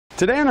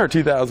Today in our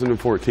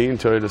 2014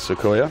 Toyota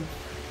Sequoia,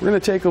 we're going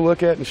to take a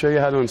look at and show you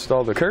how to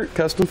install the CURT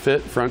custom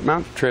fit front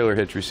mount trailer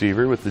hitch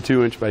receiver with the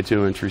 2" by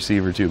 2"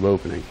 receiver tube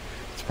opening.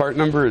 Its part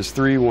number is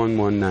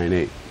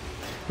 31198.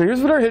 Now here's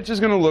what our hitch is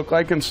going to look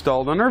like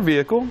installed on our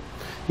vehicle. You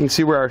can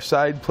see where our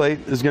side plate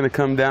is going to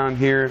come down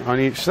here on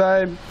each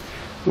side.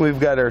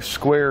 We've got our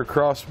square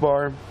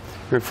crossbar.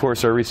 Of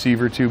course, our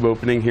receiver tube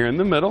opening here in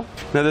the middle.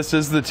 Now this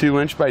is the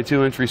 2" by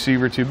 2"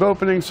 receiver tube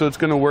opening, so it's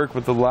going to work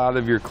with a lot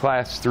of your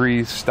Class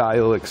 3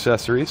 style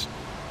accessories.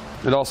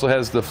 It also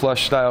has the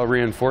flush style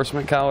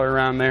reinforcement collar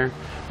around there,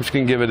 which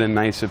can give it a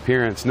nice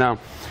appearance. Now,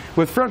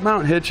 with front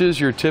mount hitches,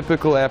 your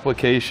typical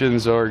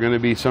applications are going to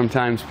be,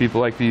 sometimes people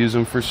like to use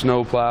them for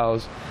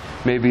snowplows,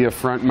 maybe a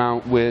front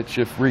mount winch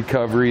if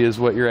recovery is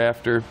what you're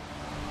after.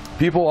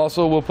 People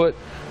also will put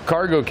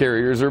cargo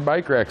carriers or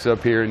bike racks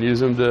up here and use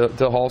them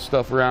to haul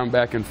stuff around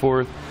back and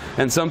forth.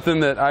 And something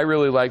that I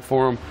really like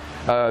for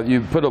them,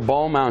 you put a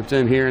ball mount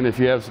in here, and if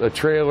you have a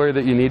trailer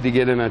that you need to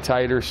get in a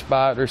tighter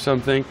spot or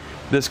something,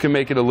 this can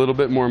make it a little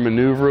bit more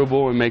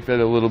maneuverable and make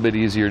that a little bit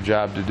easier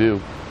job to do.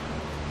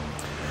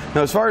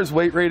 Now as far as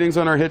weight ratings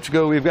on our hitch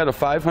go, we've got a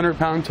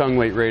 500-pound tongue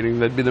weight rating.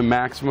 That'd be the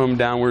maximum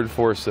downward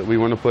force that we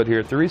want to put here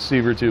at the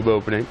receiver tube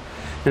opening.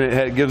 And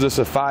it gives us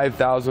a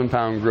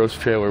 5,000-pound gross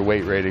trailer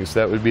weight rating. So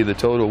that would be the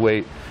total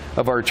weight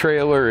of our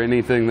trailer or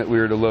anything that we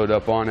were to load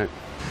up on it.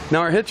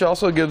 Now our hitch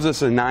also gives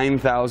us a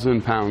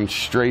 9,000-pound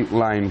straight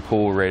line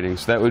pull rating.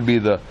 So that would be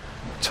the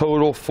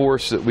total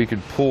force that we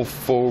could pull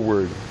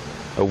forward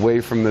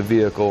away from the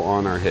vehicle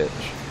on our hitch.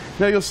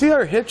 Now you'll see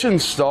our hitch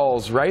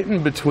installs right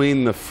in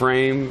between the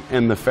frame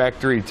and the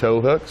factory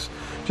tow hooks.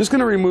 Just going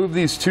to remove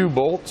these two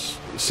bolts,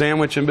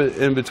 sandwich in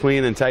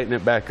between, and tighten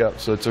it back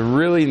up. So it's a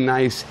really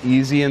nice,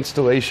 easy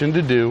installation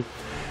to do.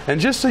 And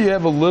just so you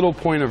have a little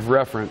point of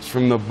reference,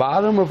 from the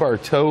bottom of our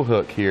tow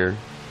hook here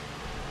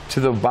to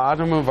the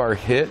bottom of our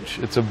hitch,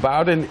 it's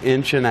about 1.5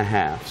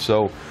 inches.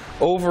 So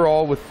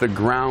overall, with the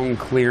ground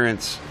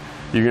clearance,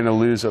 you're going to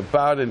lose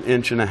about 1.5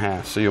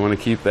 inches. So you want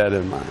to keep that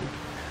in mind.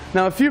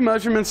 Now a few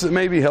measurements that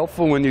may be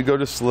helpful when you go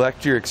to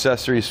select your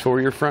accessories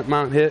for your front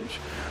mount hitch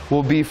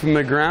will be from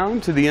the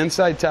ground to the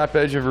inside top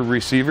edge of a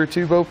receiver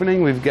tube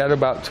opening, we've got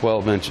about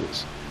 12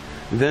 inches.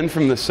 Then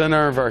from the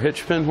center of our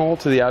hitch pin hole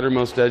to the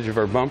outermost edge of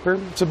our bumper,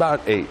 it's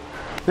about 8.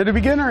 Now to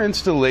begin our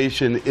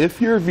installation,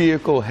 if your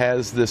vehicle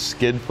has this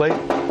skid plate,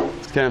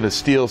 it's kind of a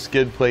steel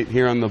skid plate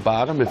here on the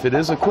bottom, if it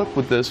is equipped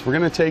with this, we're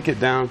going to take it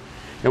down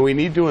and we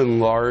need to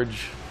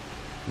enlarge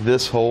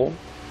this hole.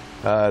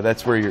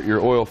 That's where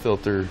your oil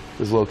filter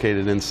is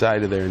located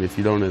inside of there, and if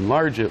you don't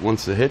enlarge it,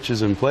 once the hitch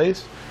is in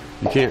place,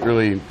 you can't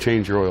really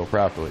change your oil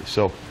properly.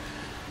 So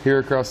here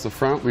across the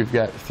front, we've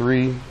got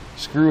 3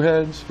 screw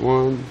heads,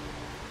 1,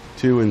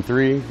 2, and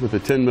 3, with a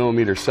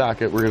 10mm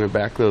socket. We're going to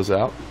back those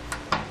out.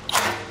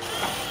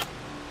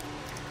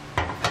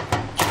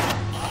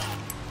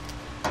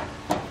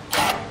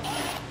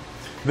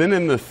 Then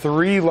in the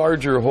 3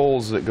 larger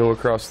holes that go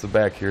across the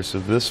back here, so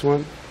this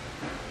one,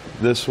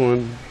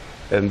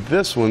 and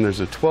this one, there's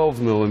a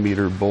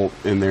 12mm bolt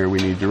in there we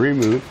need to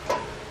remove.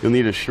 You'll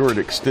need a short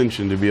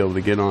extension to be able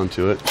to get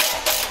onto it.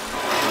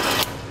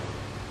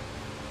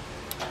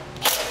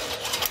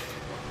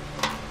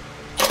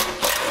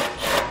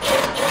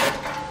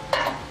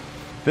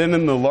 Then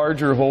in the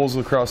larger holes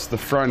across the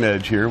front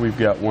edge here, we've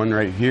got one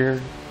right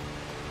here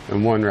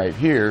and one right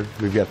here.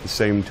 We've got the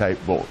same type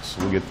bolts.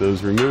 We'll get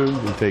those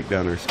removed and take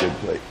down our skid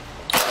plate.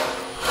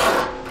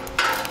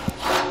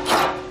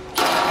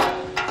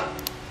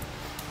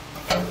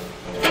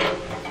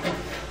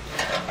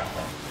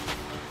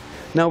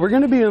 Now we're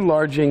going to be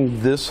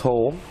enlarging this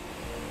hole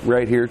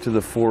right here to the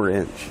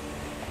 4-inch.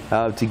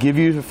 To give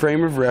you a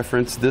frame of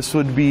reference, this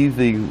would be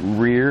the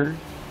rear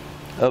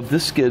of the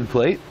skid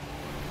plate.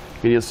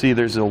 And you'll see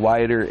there's a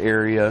wider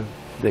area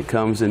that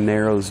comes and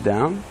narrows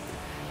down.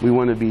 We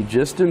want to be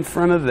just in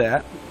front of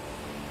that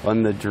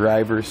on the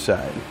driver's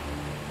side.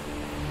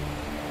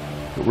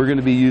 We're going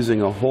to be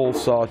using a hole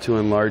saw to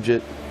enlarge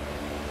it.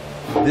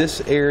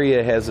 This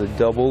area has a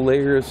double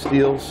layer of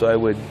steel, so I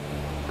would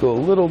go a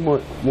little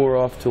more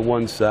off to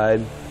one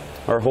side.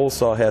 Our hole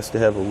saw has to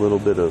have a little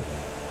bit of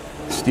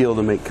steel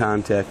to make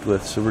contact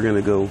with, so we're going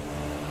to go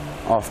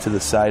off to the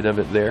side of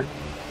it there.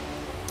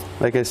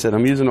 Like I said,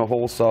 I'm using a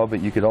hole saw,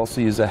 but you could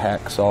also use a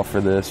hacksaw for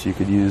this. You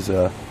could use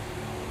a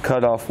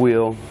cut-off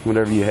wheel,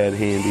 whatever you had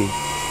handy.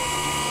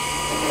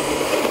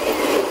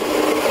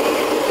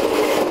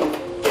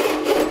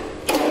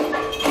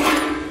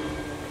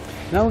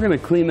 Now we're going to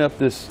clean up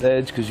this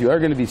edge, because you are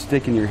going to be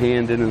sticking your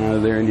hand in and out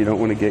of there and you don't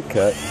want to get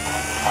cut.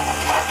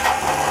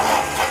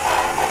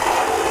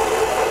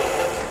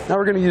 Now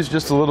we're going to use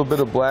just a little bit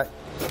of black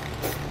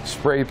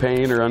spray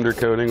paint or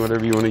undercoating,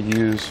 whatever you want to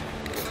use.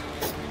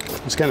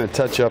 Just kind of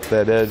touch up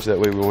that edge, that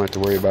way we won't have to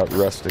worry about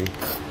rusting.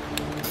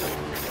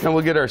 Now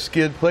we'll get our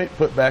skid plate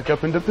put back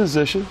up into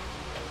position.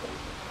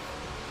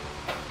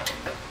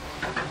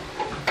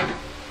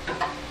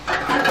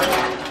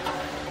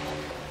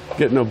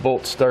 Getting a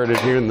bolt started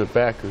here in the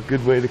back, a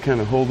good way to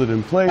kind of hold it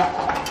in place.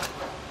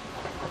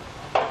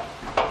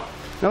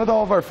 Now with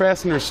all of our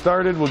fasteners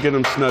started, we'll get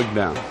them snugged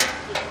down.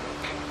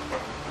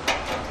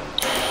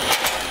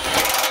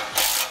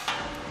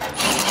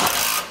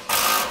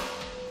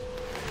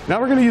 Now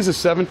we're going to use a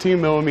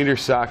 17mm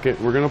socket.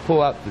 We're going to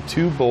pull out the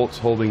 2 bolts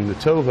holding the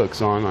tow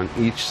hooks on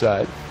each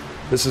side.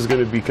 This is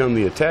going to become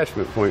the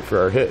attachment point for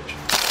our hitch.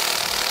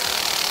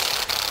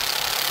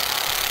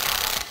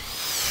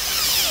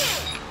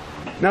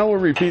 Now we'll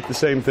repeat the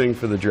same thing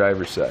for the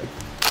driver's side.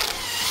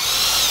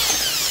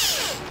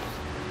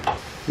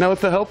 Now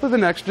with the help of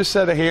an extra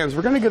set of hands,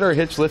 we're going to get our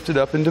hitch lifted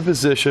up into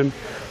position.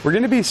 We're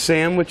going to be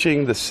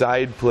sandwiching the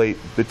side plate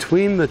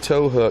between the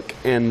tow hook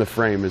and the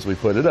frame as we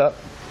put it up.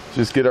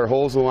 Just get our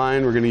holes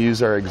aligned. We're going to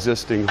use our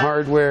existing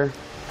hardware.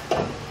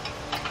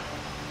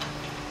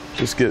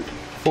 Just get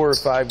 4 or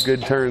 5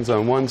 good turns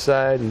on one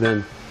side, and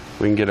then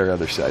we can get our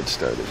other side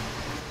started.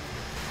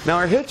 Now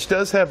our hitch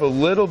does have a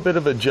little bit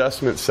of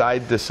adjustment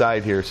side to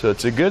side here, so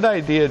it's a good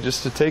idea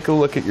just to take a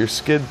look at your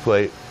skid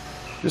plate.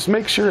 Just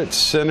make sure it's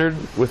centered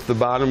with the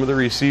bottom of the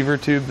receiver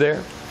tube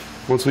there.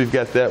 Once we've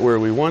got that where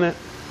we want it,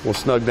 we'll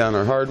snug down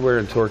our hardware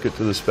and torque it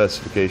to the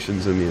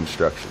specifications and the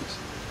instructions.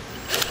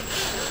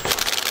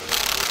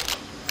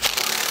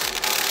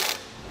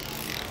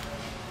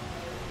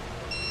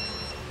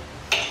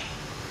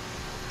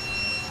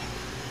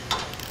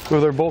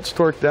 With our bolts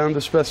torqued down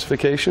to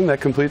specification, that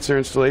completes our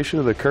installation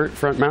of the CURT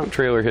Front Mount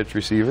Trailer Hitch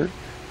Receiver,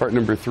 part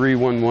number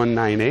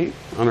 31198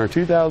 on our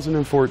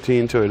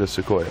 2014 Toyota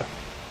Sequoia.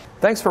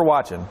 Thanks for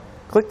watching.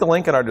 Click the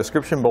link in our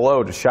description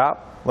below to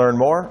shop, learn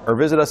more, or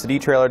visit us at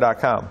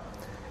etrailer.com.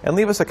 And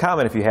leave us a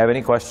comment if you have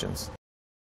any questions.